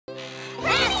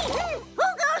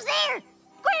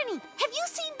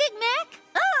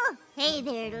Hey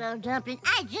there, little dumpling.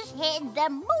 I just had the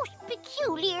most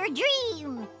peculiar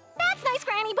dream. That's nice,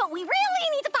 Granny, but we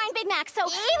really need to find Big Mac, so...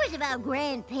 It was about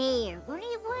Grandpa. What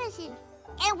it wasn't.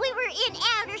 And we were in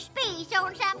outer space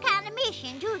on some kind of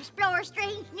mission to explore a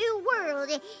strange new world.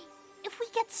 If we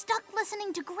get stuck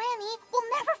listening to Granny,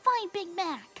 we'll never find Big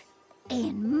Mac.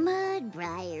 And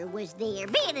Mudbriar was there,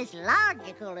 being as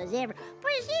logical as ever,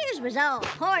 but his ears was all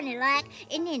horny-like,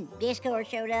 and then Discord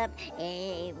showed up,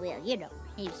 and, well, you know,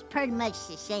 he was pretty much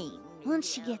the same.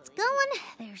 Once she gets going,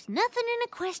 there's nothing in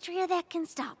Equestria that can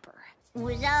stop her.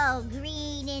 Was all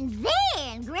green, and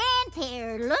then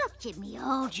Grandpa looked at me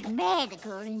all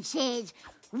dramatical and says,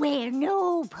 where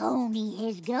no pony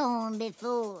has gone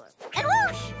before. And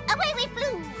whoosh, away we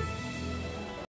flew.